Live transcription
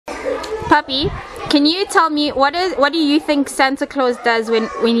Puppy, can you tell me what do you think Santa Claus does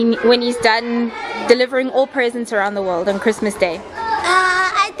when he's done delivering all presents around the world on Christmas Day?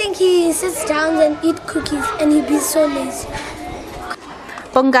 I think he sits down and eat cookies and he'd be so lazy.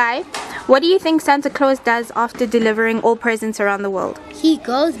 Bongai, what do you think Santa Claus does after delivering all presents around the world? He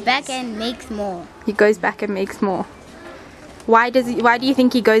goes back and makes more. He goes back and makes more. Why do you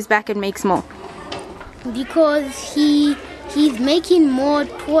think he goes back and makes more? Because he's making more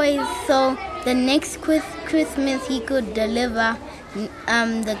toys, so the next Christmas he could deliver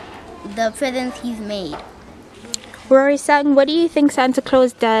the presents he's made. Rory-san, what do you think Santa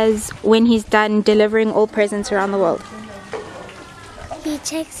Claus does when he's done delivering all presents around the world? He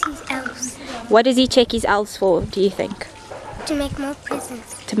checks his elves. What does he check his elves for, do you think? To make more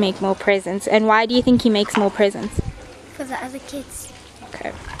presents. To make more presents. And why do you think he makes more presents? For the other kids.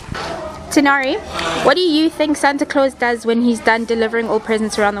 Okay. Tanari, what do you think Santa Claus does when he's done delivering all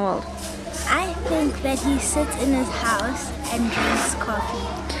presents around the world? I think that he sits in his house and drinks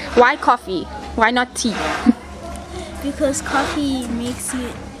coffee. Why coffee? Why not tea? Because coffee makes you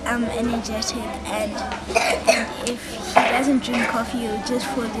energetic, and if he doesn't drink coffee he'll just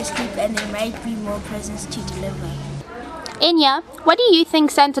fall asleep and there might be more presents to deliver. Enya, what do you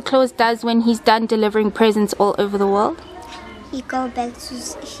think Santa Claus does when he's done delivering presents all over the world? He goes back to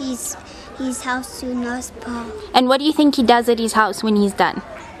his house to North Pole. And what do you think he does at his house when he's done?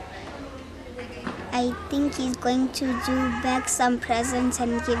 I think he's going to do back some presents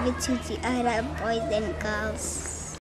and give it to the other boys and girls.